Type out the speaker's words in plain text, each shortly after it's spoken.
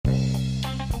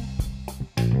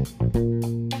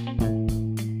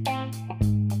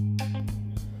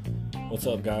What's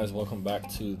up, guys? Welcome back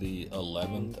to the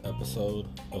 11th episode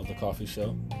of the Coughy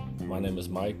Show. My name is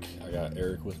Mike. I got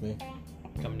Eric with me.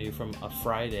 Coming to you from a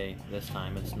Friday this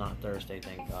time. It's not Thursday,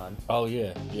 thank God. Oh,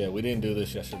 yeah. Yeah, we didn't do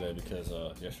this yesterday because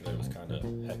yesterday was kind of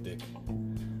hectic.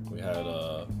 We had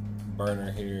a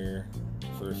burner here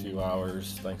for a few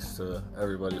hours. Thanks to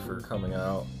everybody for coming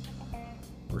out.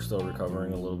 We're still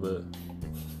recovering a little bit.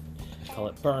 Call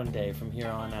it burn day from here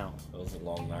on out. It was a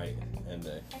long night and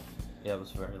day. Yeah, it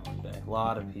was a very long day. A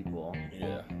lot of people.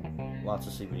 Yeah. Lots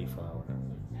of CBD flower.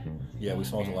 Yeah, we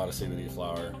smoked a lot of CBD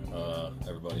flower.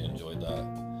 Everybody enjoyed that.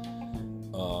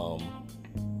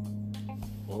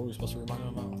 What were we supposed to remind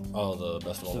them about? Oh, the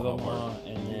Best of Omaha.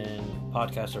 And then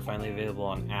podcasts are finally available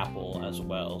on Apple as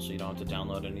well, so you don't have to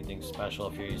download anything special.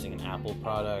 If you're using an Apple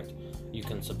product, you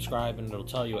can subscribe and it'll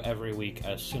tell you every week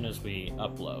as soon as we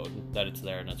upload that it's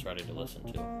there and it's ready to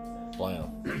listen to.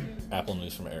 Blam. Apple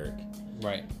news from Eric.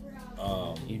 Right.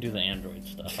 You do the Android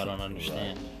stuff. I don't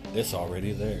understand. Right. It's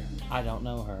already there. I don't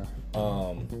know her.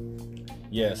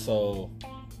 Yeah, so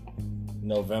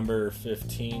November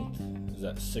 15th is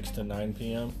at 6 to 9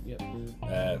 p.m. Yep.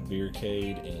 At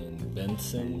Beercade in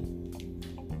Benson.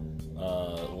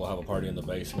 We'll have a party in the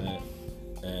basement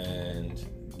and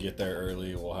get there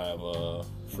early. We'll have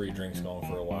free drinks going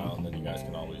for a while, and then you guys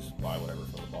can always buy whatever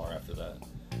from the bar after that.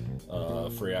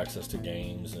 Free access to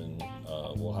games, and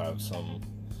we'll have some.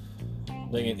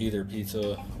 They get either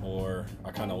pizza or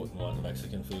I kind of want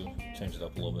Mexican food. Change it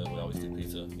up a little bit. We always do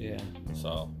pizza. Yeah.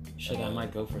 So. I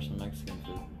might go for some Mexican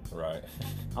food. Right.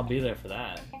 I'll be there for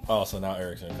that. Oh, so now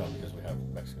Eric's gonna come because we have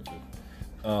Mexican food.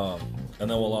 And then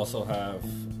we'll also have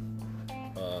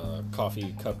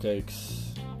coffee,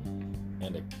 cupcakes,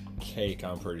 and a cake.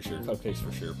 I'm pretty sure cupcakes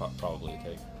for sure. Probably a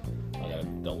cake. I gotta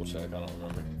double check. I don't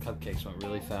remember. Cupcakes went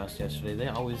really fast yesterday. They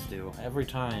always do. Every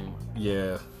time.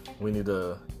 Yeah, we need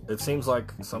to. It seems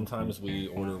like sometimes we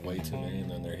order way too many and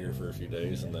then they're here for a few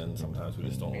days, and then sometimes we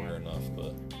just don't order enough.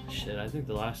 But shit, I think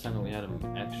the last time that we had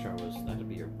them extra was that'd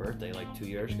be your birthday, like 2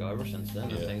 years ago. Ever since then,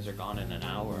 the things are gone in an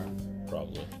hour.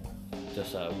 Probably.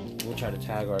 Just we'll try to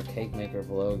tag our cake maker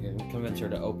below and convince her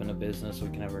to open a business so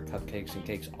we can have her cupcakes and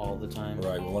cakes all the time.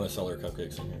 Right, we want to sell her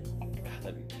cupcakes in here. God,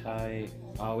 that'd be tight.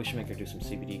 Oh, we should make her do some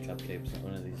CBD cupcakes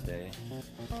one of these days.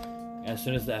 As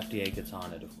soon as the FDA gets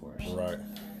on it, of course. Right.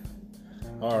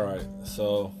 Alright,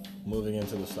 so moving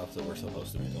into the stuff that we're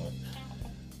supposed to be doing.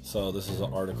 So this is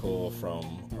an article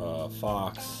from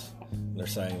Fox. They're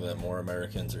saying that more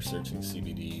Americans are searching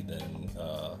CBD than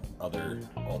other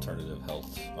alternative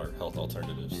health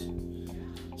alternatives.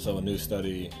 So a new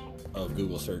study of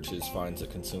Google searches finds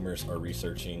that consumers are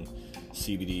researching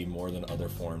CBD more than other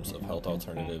forms of health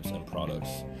alternatives and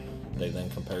products. They then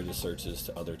compared the searches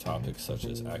to other topics such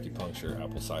as acupuncture,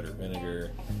 apple cider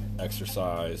vinegar,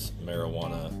 exercise,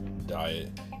 marijuana, diet,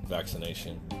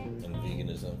 vaccination, and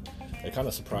veganism. It kind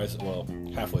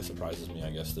of halfway surprises me, I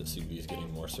guess, that CBD is getting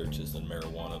more searches than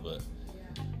marijuana, but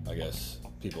I guess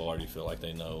people already feel like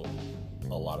they know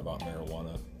a lot about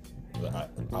marijuana.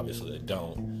 Obviously they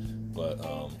don't, but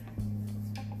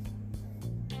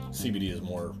CBD is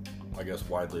more, I guess,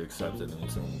 widely accepted, and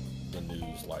it's in the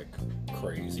news like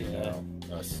crazy now.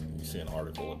 You see an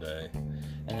article a day.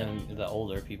 And then the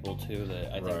older people too,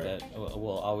 that I think that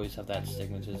will always have that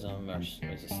stigmatism, or is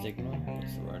it stigma?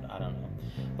 What's the word? I don't know.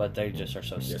 But they just are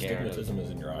so scared. Stigmatism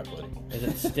is in your eye, buddy. Is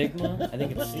it stigma? I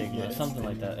think it's stigma, something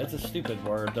like that. It's a stupid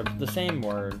word. They're the same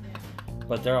word,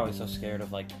 but they're always so scared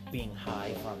of like being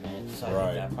high from it. So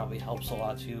I think that probably helps a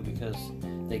lot too, because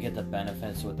they get the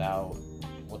benefits without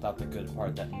the good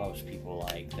part that most people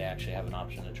like. They actually have an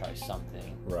option to try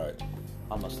something. Right.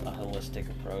 Almost a holistic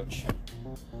approach.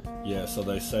 Yeah, so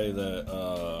they say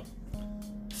that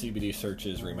CBD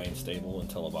searches remained stable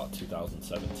until about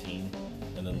 2017,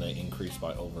 and then they increased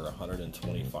by over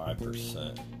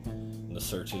 125%. And the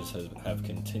searches have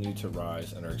continued to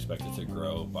rise and are expected to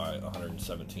grow by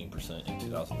 117% in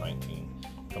 2019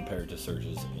 compared to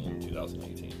searches in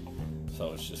 2018.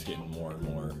 So it's just getting more and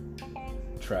more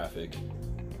traffic.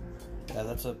 Yeah,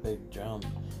 that's a big jump.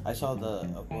 I saw the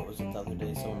other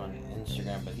day, someone on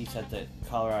Instagram, but he said that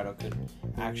Colorado could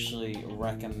actually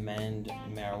recommend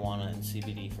marijuana and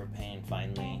CBD for pain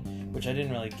finally, which I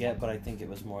didn't really get, but I think it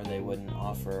was more they wouldn't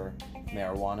offer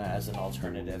marijuana as an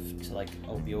alternative to like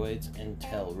opioids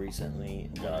until recently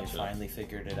when they finally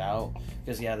figured it out.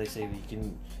 Because they say that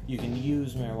you can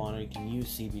use marijuana, you can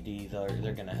use CBD,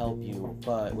 they're going to help you,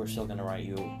 but we're still going to write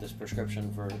you this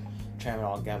prescription for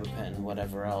tramadol, gabapentin,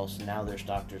 whatever else. Now there's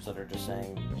doctors that are just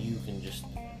saying you can just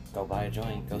go buy a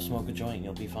joint, go smoke a joint,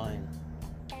 you'll be fine.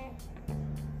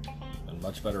 And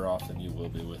much better off than you will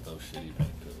be with those shitty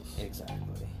pain pills. Exactly.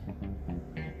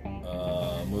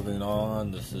 Moving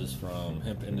on, this is from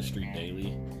Hemp Industry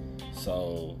Daily.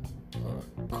 So,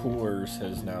 Coors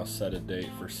has now set a date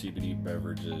for CBD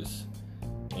beverages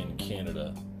in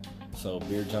Canada. So,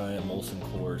 beer giant Molson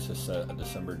Coors has set a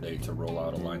December date to roll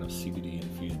out a line of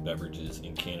CBD-infused beverages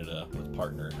in Canada with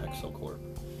partner Hexocorp.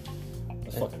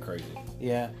 That's fucking crazy.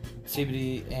 Yeah,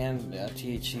 CBD and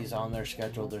THC is on their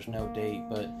schedule. There's no date,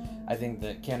 but I think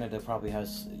that Canada probably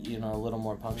has, a little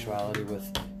more punctuality with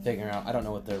figuring out. I don't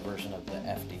know what their version of the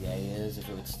FDA is, if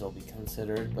it would still be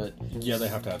considered, but yeah, they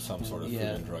have to have some sort of Food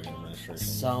and Drug Administration.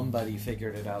 Somebody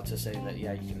figured it out to say that you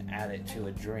can add it to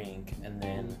a drink and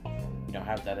then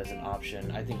have that as an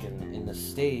option. I think in the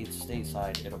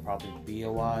stateside, it'll probably be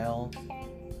a while.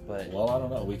 But, well, I don't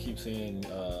know. We keep seeing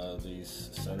these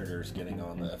senators getting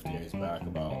on the FDA's back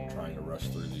about trying to rush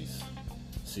through these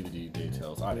CBD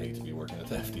details. I'd hate to be working at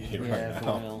the FDA right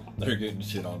now. They're getting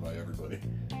shit on by everybody.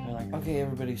 They're like, okay,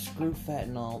 everybody, screw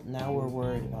fentanyl. Now we're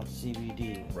worried about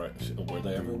CBD. Right. Were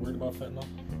they ever worried about fentanyl?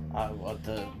 Well,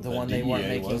 the one they weren't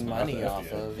making money off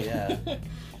of, yeah.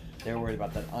 They're worried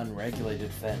about that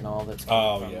unregulated fentanyl that's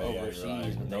coming from overseas. Yeah,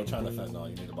 right. No China fentanyl,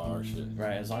 you need to buy our shit.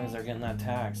 Right, as long as they're getting that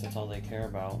tax, that's all they care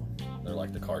about. They're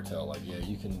like the cartel, like, yeah,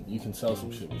 you can sell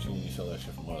some shit, but you need to sell that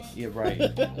shit from us. Yeah, right.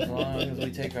 As long as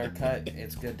we take our cut,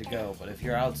 it's good to go. But if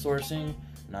you're outsourcing,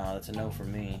 nah, that's a no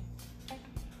from me.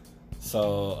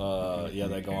 So,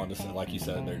 they go on to say, like you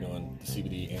said, they're doing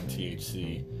CBD and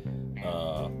THC.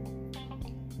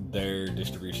 Their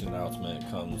distribution announcement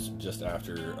comes just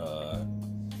after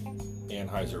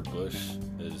Anheuser-Busch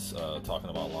is talking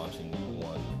about launching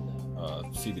one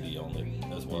CBD only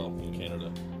as well in Canada.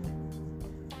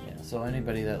 Yeah, so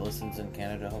anybody that listens in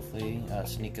Canada, hopefully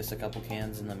sneak us a couple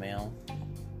cans in the mail.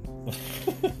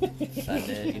 Send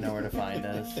it. You know where to find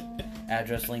us.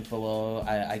 Address link below.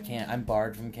 I can't. I'm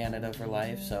barred from Canada for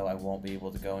life, so I won't be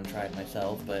able to go and try it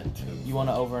myself. But you want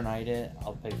to overnight it?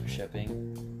 I'll pay for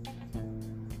shipping.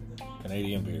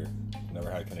 Canadian beer. Never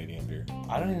had Canadian beer.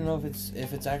 I don't even know if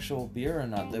it's actual beer or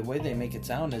not. The way they make it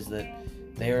sound is that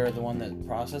they are the one that's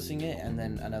processing it, and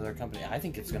then another company. I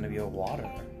think it's going to be a water,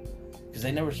 because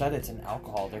they never said it's an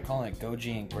alcohol. They're calling it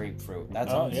goji and grapefruit.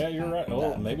 Yeah, you're right.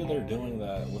 Oh, maybe they're doing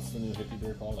that. What's the new hippie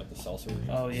beer called? Like the seltzer.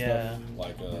 Oh yeah. Stuff?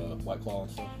 Like White Claw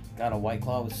and stuff. Got a White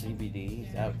Claw with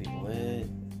CBD. That would be lit.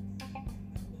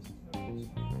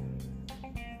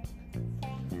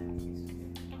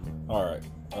 All right.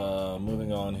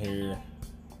 Moving on here,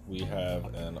 we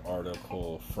have an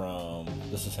article from,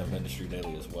 this is Hemp Industry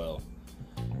Daily as well.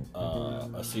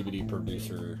 A CBD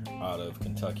producer out of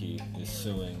Kentucky is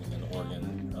suing an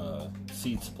Oregon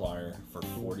seed supplier for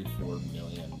 $44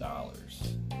 million.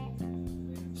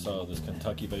 So this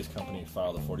Kentucky-based company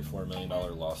filed a $44 million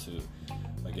lawsuit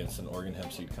against an Oregon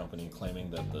hemp seed company,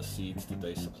 claiming that the seeds that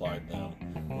they supplied them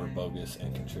were bogus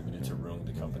and contributed to ruining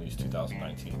the company's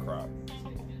 2019 crop.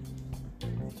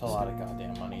 It's a lot of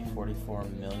goddamn money.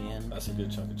 $44 million. That's a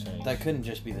good chunk of change. That couldn't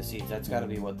just be the seeds. That's got to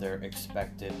be what their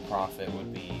expected profit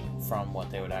would be from what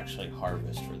they would actually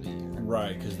harvest for the year.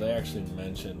 Right, because they actually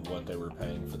mentioned what they were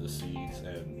paying for the seeds,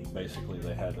 and basically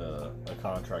they had a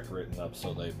contract written up,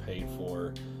 so they paid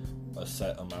for a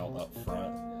set amount up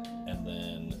front, and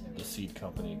then the seed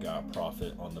company got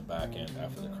profit on the back end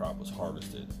after the crop was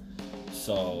harvested.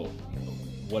 So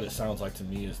what it sounds like to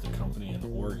me is the company in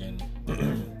Oregon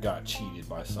got cheated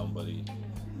by somebody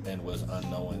and was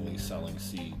unknowingly selling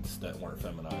seeds that weren't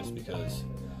feminized, because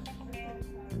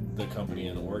the company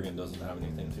in Oregon doesn't have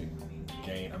anything to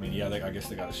gain. I mean, yeah, I guess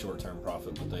they got a short-term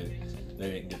profit, but they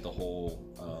didn't get the whole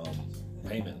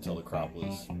payment until the crop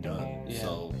was done. Yeah.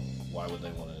 So why would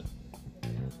they want to,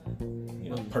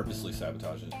 purposely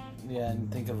sabotage it? Yeah,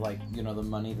 and think of the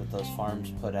money that those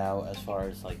farms put out as far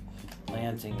as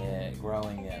planting it,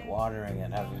 growing it, watering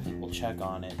it, having people check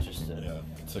on it, just to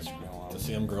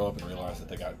see them grow up and realize that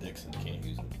they got dicks and can't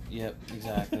use them. Yep,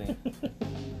 exactly.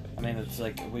 I mean, it's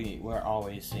like we're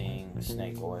always seeing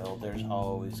snake oil. There's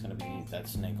always going to be that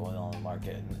snake oil on the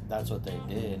market, and that's what they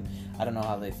did. I don't know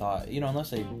how they thought, unless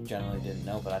they generally didn't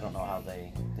know, but I don't know how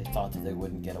they thought that they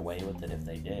wouldn't get away with it if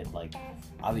they did.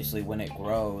 Obviously, when it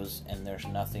grows and there's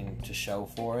nothing to show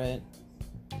for it,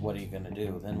 what are you going to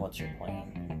do? Then what's your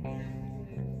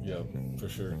plan? Yep, for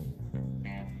sure.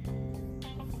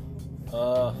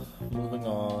 Moving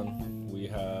on, we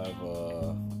have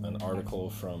an article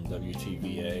from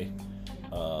WTVA.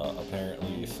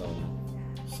 Apparently, some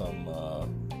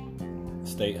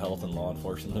state health and law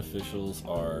enforcement officials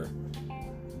are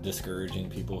discouraging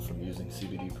people from using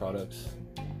CBD products.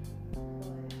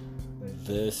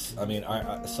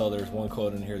 So there's one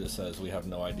quote in here that says, "We have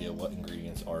no idea what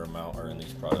ingredients or amount are in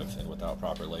these products, and without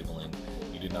proper labeling,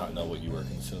 you do not know what you are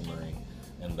consuming,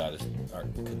 and that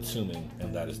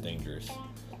is dangerous."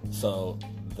 So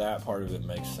that part of it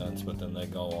makes sense, but then they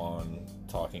go on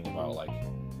talking about like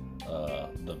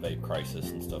the vape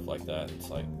crisis and stuff like that. It's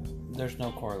like there's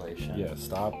no correlation. Yeah,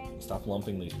 stop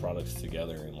lumping these products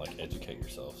together and like educate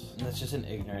yourselves. And that's just an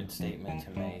ignorant statement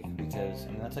to make, because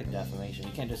that's like defamation.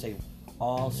 You can't just say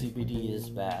all CBD is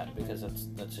bad, because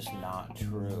that's just not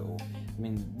true.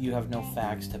 You have no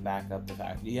facts to back up the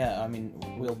fact. Yeah,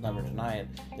 we'll never deny it.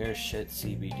 There's shit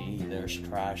CBD, there's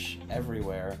trash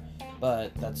everywhere,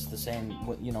 but that's the same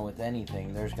with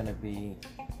anything. There's going to be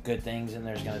good things and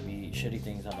there's going to be shitty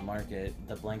things on the market.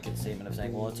 The blanket statement of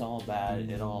saying, well, it's all bad,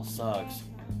 it all sucks,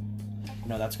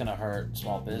 that's going to hurt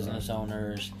small business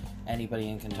owners, anybody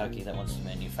in Kentucky that wants to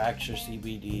manufacture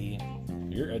CBD.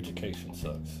 Your education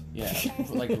sucks. Yeah,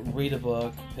 like read a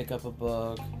book, pick up a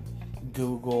book,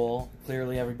 Google.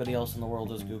 Clearly everybody else in the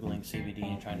world is Googling CBD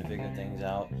and trying to figure things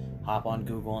out. Hop on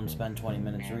Google and spend 20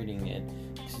 minutes reading it.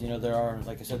 Because, there are,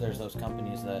 like I said, there's those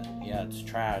companies that, it's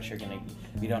trash.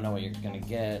 You don't know what you're going to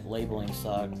get. Labeling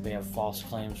sucks. They have false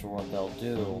claims for what they'll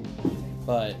do.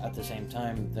 But at the same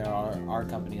time, there are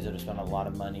companies that have spent a lot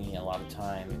of money, a lot of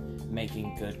time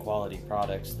making good quality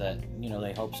products that,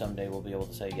 they hope someday we'll be able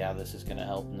to say, yeah, this is going to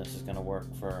help and this is going to work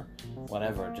for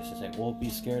whatever. Just to say, well, be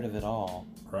scared of it all.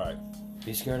 Right.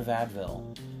 Be scared of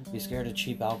Advil. Be scared of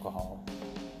cheap alcohol.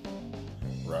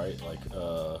 Right. Like,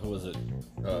 who was it?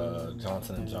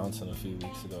 Johnson & Johnson a few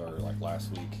weeks ago, or like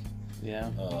last week. Yeah.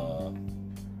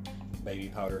 Baby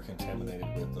powder contaminated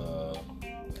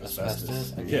with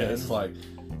asbestos. Again. Yeah, it's like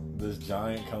this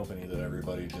giant company that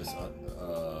everybody just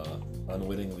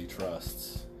unwittingly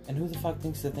trusts. And who the fuck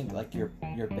thinks like your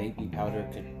baby powder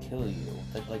could kill you?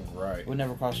 That right. would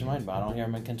never cross your mind. But I don't hear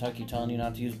them in Kentucky telling you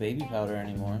not to use baby powder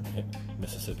anymore.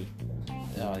 Mississippi.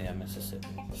 Oh yeah, Mississippi.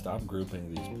 Stop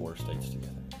grouping these poor states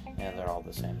together. Yeah, they're all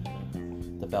the same.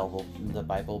 The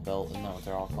Bible Belt, isn't that what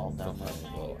they're all called down there?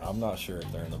 Well, I'm not sure if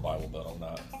they're in the Bible Belt.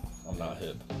 I'm not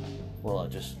hip. Well,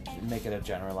 just make it a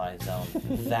generalized zone.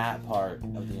 That part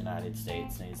of the United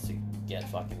States needs to get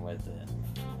fucking with it.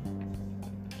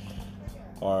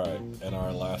 All right, and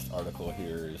our last article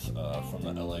here is from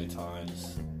the LA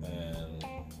Times, and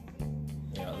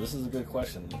this is a good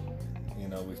question.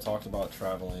 We've talked about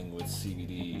traveling with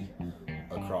CBD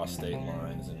across state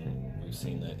lines, and we've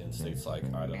seen that in states like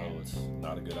Idaho, it's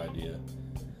not a good idea.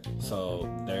 So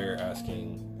they're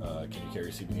asking, can you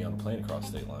carry CBD on a plane across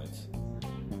state lines?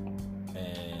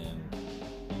 And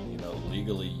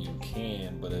legally you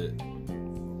can, but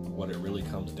what it really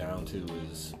comes down to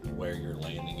is where you're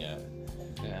landing at.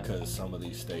 Because some of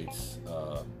these states,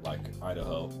 like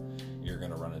Idaho, you're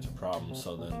going to run into problems.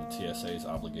 So then the TSA's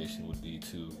obligation would be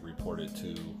to report it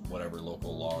to whatever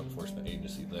local law enforcement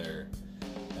agency there,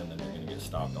 and then you're going to get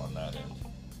stopped on that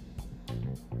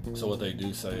end. So what they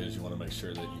do say is you want to make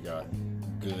sure that you got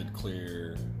good,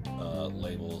 clear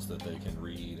labels that they can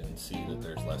read and see that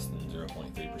there's less than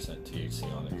 0.3%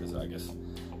 THC on it, because I guess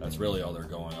that's really all they're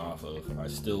going off of. I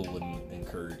still wouldn't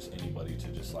encourage anybody to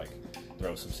just like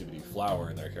throw some CBD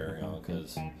flower in their carry-on,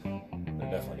 because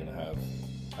they're definitely going to have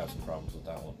some problems with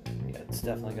that one. Yeah, it's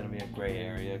definitely going to be a gray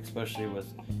area, especially with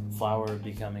flower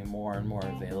becoming more and more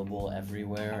available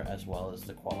everywhere, as well as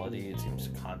the quality. It seems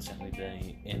to constantly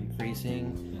be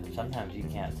increasing. Sometimes you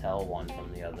can't tell one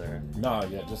from the other. No,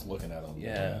 yeah, just looking at them.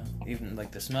 Yeah, even like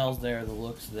the smell's there, the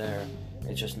look's there.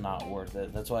 It's just not worth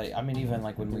it. That's why, even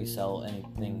like when we sell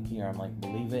anything here, I'm like,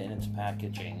 believe it in its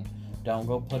packaging. Don't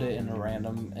go put it in a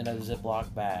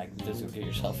Ziploc bag, because you'll get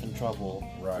yourself in trouble.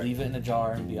 Right. Leave it in a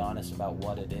jar and be honest about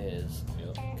what it is.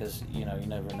 Yep. Because, you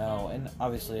never know. And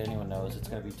obviously anyone knows it's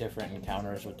going to be different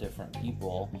encounters with different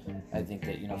people. I think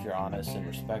that, if you're honest and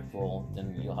respectful,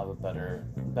 then you'll have a better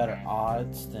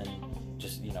odds than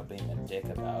just, being a dick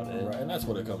about it. Right, and that's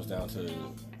what it comes down to.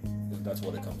 That's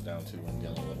what it comes down to when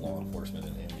dealing with law enforcement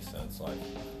in any sense. Like,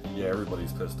 yeah,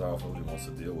 everybody's pissed off, nobody wants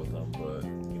to deal with them, but,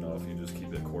 if you just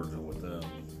keep it cordial with them,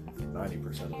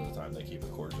 90% of the time they keep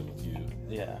it cordial with you.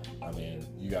 Yeah.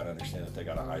 You got to understand that they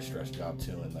got a high-stress job,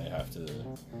 too, and they have to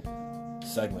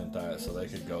segment that so they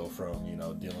could go from,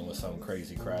 dealing with some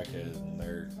crazy crackhead, and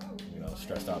they're,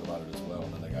 stressed out about it as well,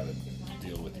 and then they got to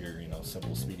deal with your,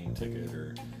 simple speeding ticket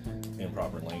or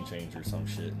improper lane change or some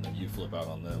shit, and then you flip out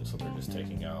on them, so they're just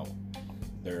taking out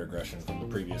their aggression from the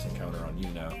previous encounter on you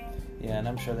now. Yeah, and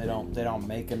I'm sure they don't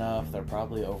make enough. They're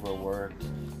probably overworked.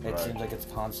 It Right. seems like it's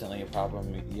constantly a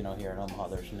problem, here in Omaha.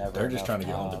 There's never They're just enough trying to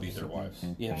get home jobs. to beat their wives.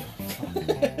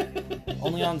 Yeah.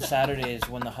 Only on Saturdays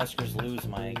when the Huskers lose,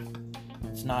 Mike.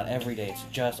 It's not every day. It's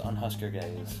just on Husker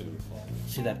days. Super fun.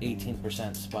 See that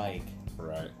 18% spike.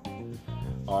 Right.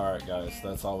 All right, guys.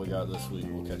 That's all we got this week.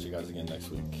 We'll catch you guys again next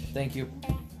week. Thank you.